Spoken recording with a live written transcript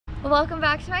Welcome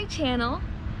back to my channel.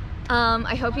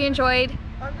 I hope you enjoyed.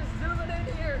 I'm just zooming in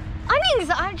here.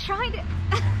 I'm trying to.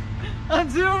 I'm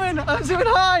zooming.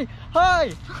 Hi.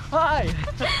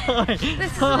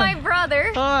 This is my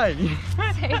brother. Hi.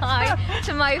 Say hi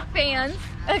to my fans.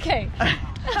 Okay.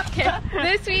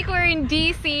 This week we're in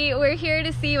DC. We're here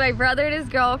to see my brother and his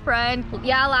girlfriend.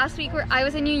 Yeah, last week I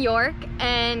was in New York,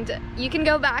 and you can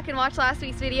go back and watch last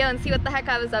week's video and see what the heck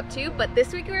I was up to. But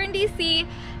this week we're in DC,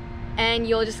 and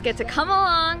you'll just get to come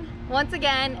along once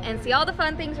again and see all the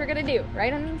fun things we're gonna do.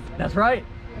 Right, Onions? That's right.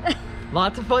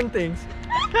 Lots of fun things.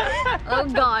 Oh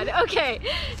God. Okay,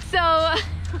 so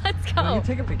let's go. Can you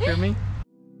take a picture of me?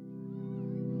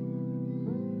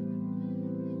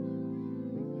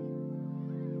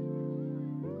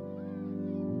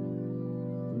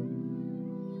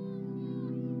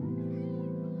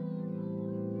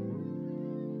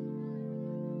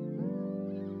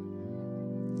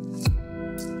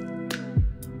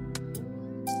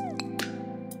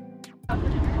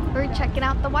 We're checking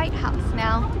out the White House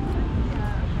now.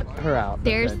 Her out.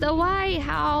 There's the White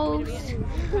House.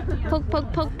 Poke,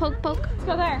 poke, poke, poke, poke. Let's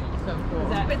go there.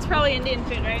 It's probably Indian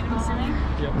food, right? I'm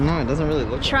assuming. No, it doesn't really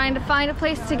look. Trying to find a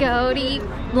place to go to eat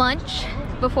lunch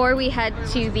before we head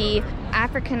to the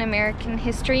African American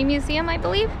History Museum, I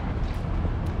believe.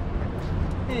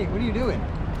 Hey, what are you doing?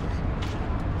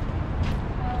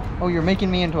 Oh, you're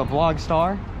making me into a vlog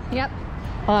star? Yep.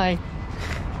 Hi.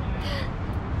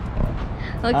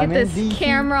 Look I'm at this in DC.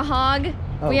 camera hog.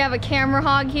 Oh. We have a camera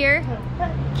hog here.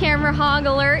 Camera hog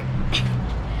alert.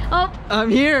 Oh. I'm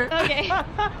here. Okay.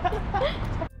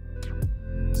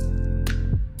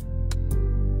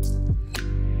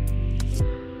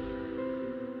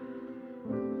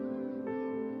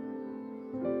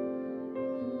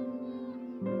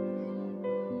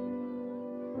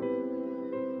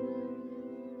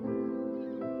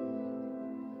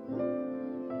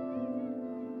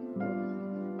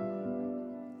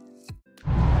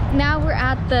 Now we're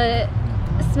at the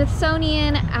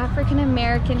Smithsonian African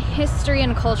American History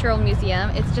and Cultural Museum.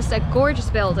 It's just a gorgeous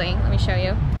building. Let me show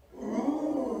you.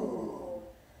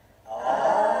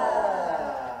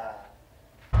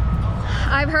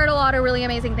 I've heard a lot of really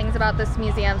amazing things about this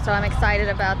museum, so I'm excited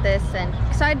about this and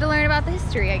excited to learn about the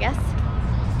history, I guess.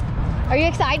 Are you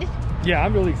excited? Yeah,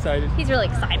 I'm really excited. He's really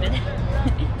excited.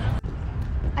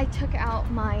 I took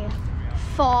out my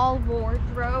fall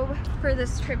wardrobe for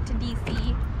this trip to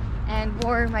DC and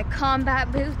wore my combat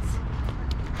boots,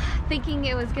 thinking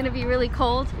it was gonna be really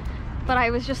cold, but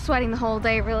I was just sweating the whole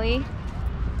day, really.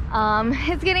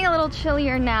 It's getting a little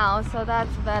chillier now, so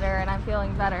that's better, and I'm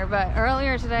feeling better, but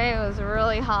earlier today it was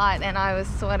really hot and I was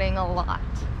sweating a lot.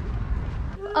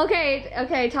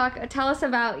 Okay, tell us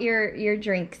about your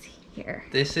drinks here.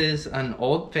 This is an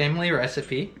old family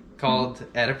recipe called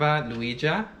Erva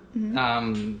Luija,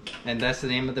 and that's the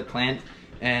name of the plant.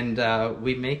 And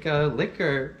we make a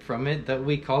liquor from it that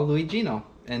we call Luigino.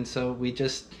 And so we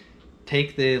just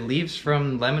take the leaves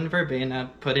from lemon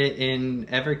verbena, put it in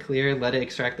Everclear, let it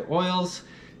extract the oils,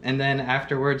 and then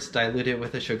afterwards dilute it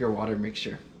with a sugar water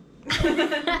mixture.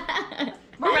 We're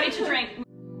ready to drink.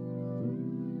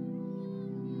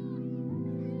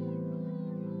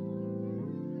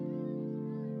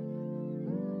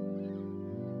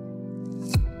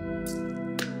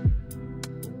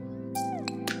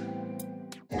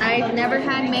 I've never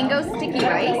had mango sticky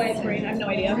rice, I have no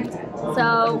idea.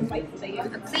 so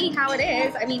let's see how it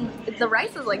is. I mean, the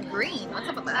rice is like green. What's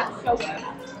up with that?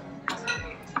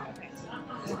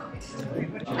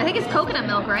 I think it's coconut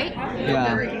milk, right?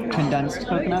 Yeah, condensed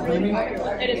coconut maybe?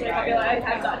 It is very popular. I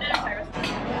have gotten it.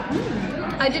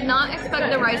 I did not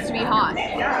expect the rice to be hot.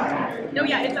 No,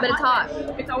 yeah, it's But it's hot.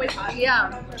 It's always hot.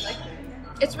 Yeah.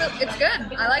 It's good.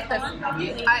 I like this.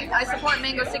 I support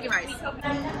mango sticky rice.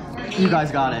 You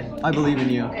guys got it. I believe in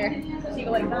you. There.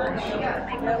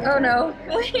 Oh no.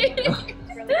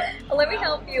 Let me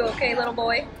help you, okay, little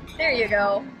boy? There you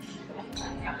go.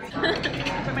 One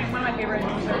of my favorites.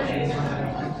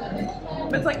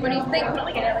 But it's like, What do you think?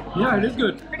 Yeah, it is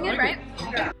good. Pretty good, right?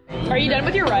 are you done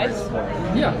with your rice?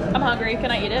 Yeah. I'm hungry.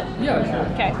 Can I eat it? Yeah, sure.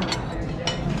 Okay.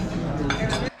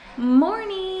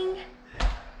 Morning.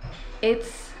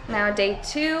 It's now day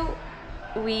 2.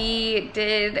 We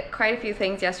did quite a few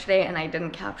things yesterday and I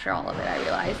didn't capture all of it, I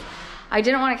realized. I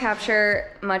didn't want to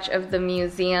capture much of the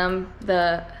museum,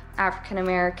 the African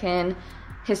American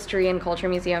History and Culture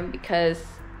Museum, because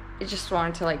I just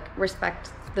wanted to like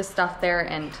respect the stuff there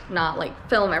and not like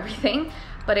film everything.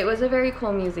 But it was a very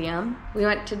cool museum. We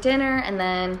went to dinner and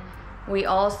then we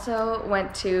also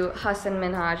went to Hasan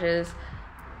Minhaj's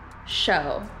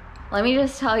show. Let me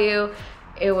just tell you,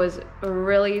 it was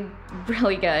really,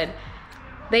 really good.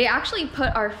 They actually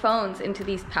put our phones into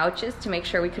these pouches to make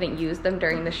sure we couldn't use them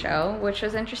during the show, which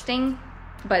was interesting,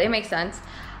 but it makes sense.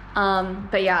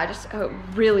 But yeah, just a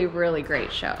really, really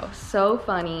great show. So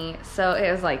funny. So it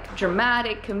was like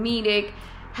dramatic, comedic,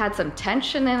 had some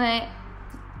tension in it.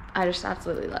 I just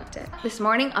absolutely loved it. This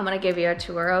morning, I'm gonna give you a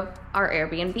tour of our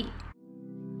Airbnb.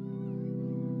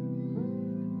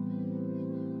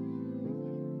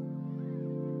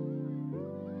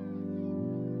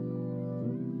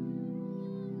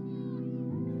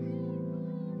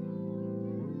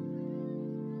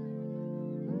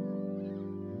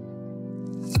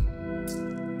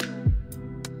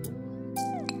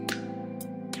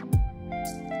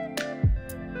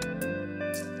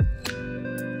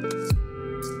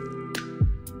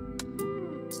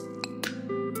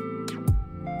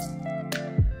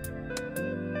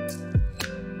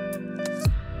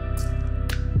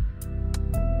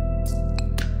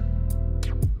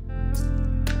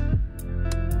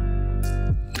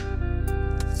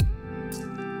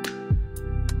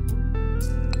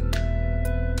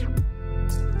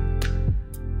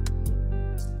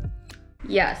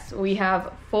 Yes, we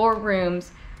have 4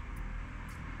 rooms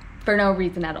for no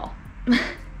reason at all.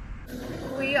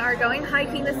 We are going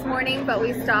hiking this morning, but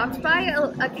we stopped by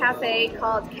a cafe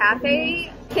called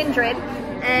Cafe Kindred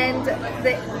and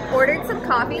they ordered some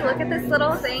coffee. Look at this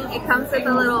little thing. It comes with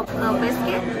a little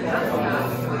biscuit.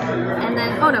 And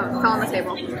then, oh no, it's all on the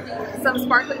table. Some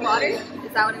sparkling water.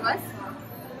 Is that what it was?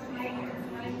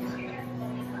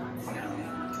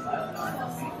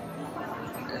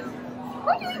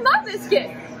 Why do you eat my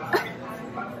biscuit?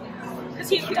 Because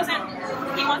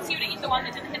he wants you to eat the one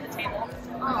that didn't hit the table.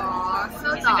 Aww,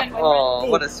 so He's a good thoughtful. Oh,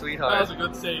 what a That sweetheart. was a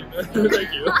good save.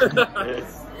 Thank you.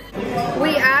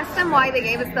 We asked them why they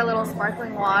gave us the little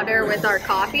sparkling water with our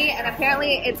coffee, and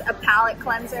apparently it's a palate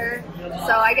cleanser.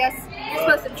 So I guess you're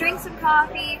supposed to drink some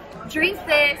coffee, drink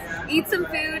this, eat some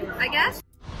food, I guess.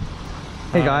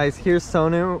 Hey guys, here's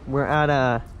Sonu. We're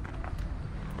at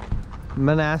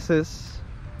Manassas.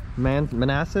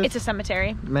 Manassas? It's a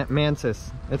cemetery.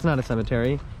 Mansis. It's not a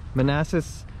cemetery.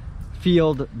 Manassas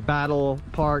Field Battle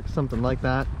Park, something like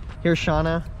that. Here's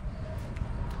Shauna.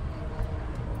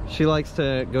 She likes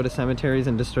to go to cemeteries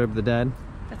and disturb the dead.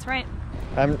 That's right.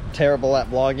 I'm terrible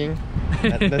at vlogging.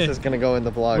 This is gonna go in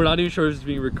the vlog. We're not even sure if it's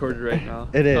being recorded right now.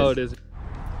 It is. Oh, it is.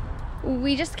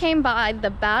 We just came by the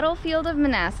battlefield of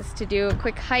Manassas to do a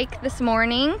quick hike this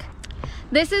morning.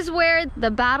 This is where the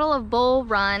Battle of Bull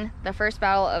Run, the first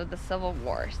battle of the Civil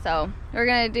War. So we're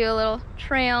gonna do a little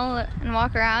trail and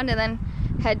walk around and then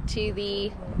head to the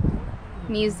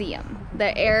museum,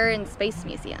 the Air and Space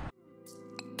Museum.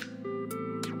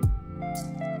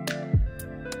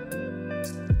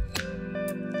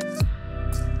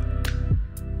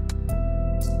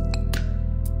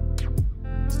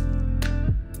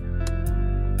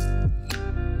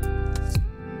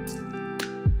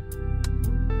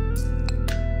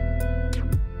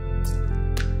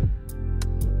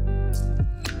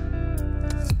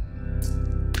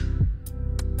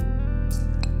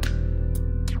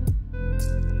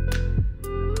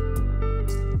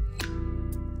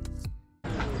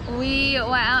 We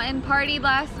went out and partied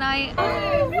last night.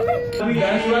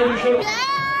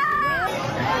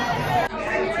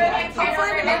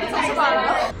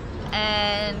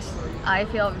 And I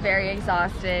feel very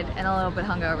exhausted and a little bit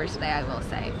hungover today, I will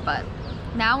say. But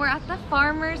now we're at the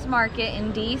farmers market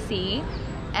in DC,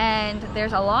 and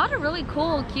there's a lot of really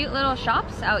cool, cute little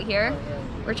shops out here.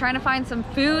 We're trying to find some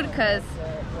food because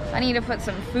I need to put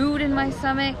some food in my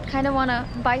stomach. Kind of want to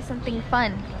buy something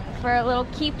fun for a little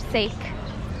keepsake.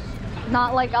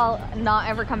 Not like I'll not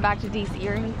ever come back to DC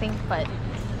or anything, but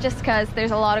just because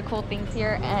there's a lot of cool things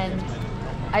here and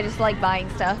I just like buying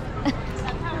stuff.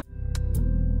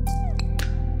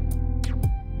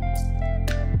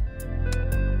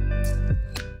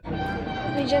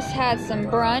 We just had some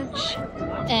brunch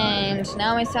and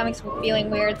now my stomach's feeling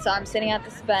weird, so I'm sitting at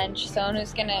this bench.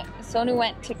 Sonu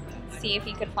went to see if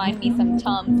he could find me some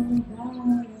Tums.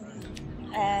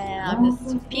 And I'm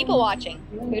just people watching.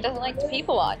 Who doesn't like to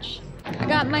people watch? I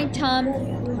got my Tums.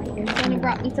 Sonu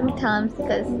brought me some Tums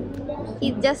because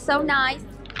he's just so nice.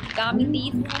 He got me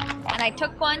these and I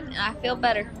took one and I feel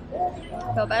better.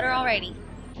 I feel better already.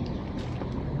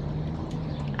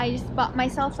 I just bought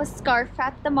myself a scarf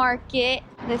at the market.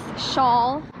 This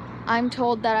shawl. I'm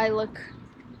told that I look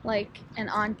like an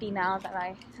auntie now that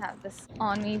I have this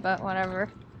on me, but whatever.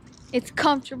 It's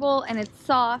comfortable and it's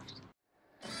soft.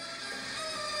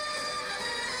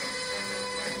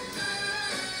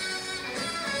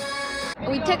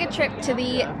 We took a trip to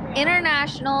the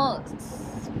International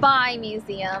Spy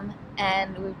Museum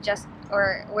and we just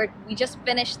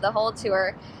finished the whole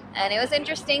tour. and it was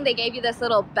interesting. They gave you this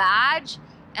little badge,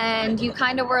 and you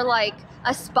kind of were like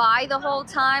a spy the whole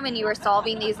time, and you were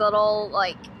solving these little,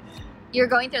 like, you're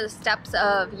going through the steps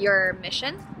of your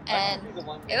mission, and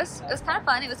it was kind of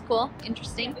fun. It was cool,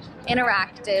 interesting,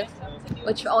 interactive,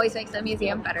 which always makes a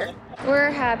museum better.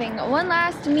 We're having one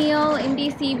last meal in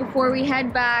DC before we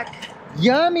head back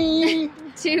Yummy!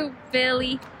 to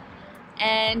Philly,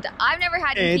 and I've never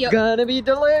had It's gonna be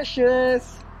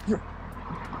delicious.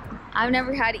 I've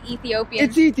never had Ethiopian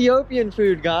It's Ethiopian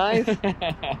food, guys.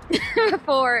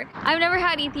 before. I've never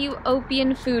had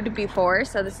Ethiopian food before,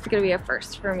 so this is gonna be a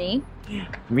first for me.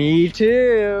 Me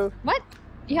too. What?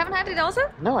 You haven't had it also?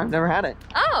 No, I've never had it.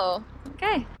 Oh,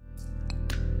 okay.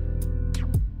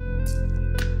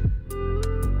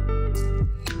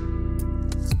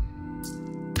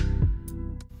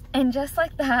 And just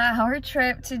like that, our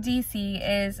trip to DC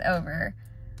is over.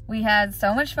 We had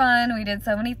so much fun. We did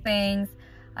so many things.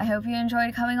 I hope you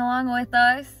enjoyed coming along with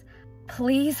us.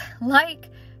 Please like,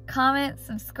 comment,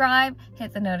 subscribe,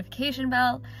 hit the notification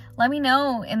bell. Let me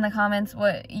know in the comments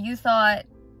what you thought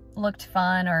looked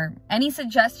fun, or any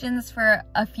suggestions for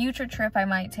a future trip I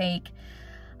might take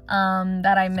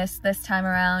that I missed this time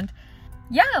around.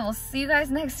 Yeah, we'll see you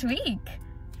guys next week.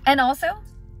 And also,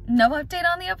 no update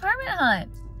on the apartment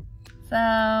hunt. So,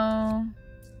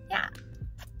 yeah.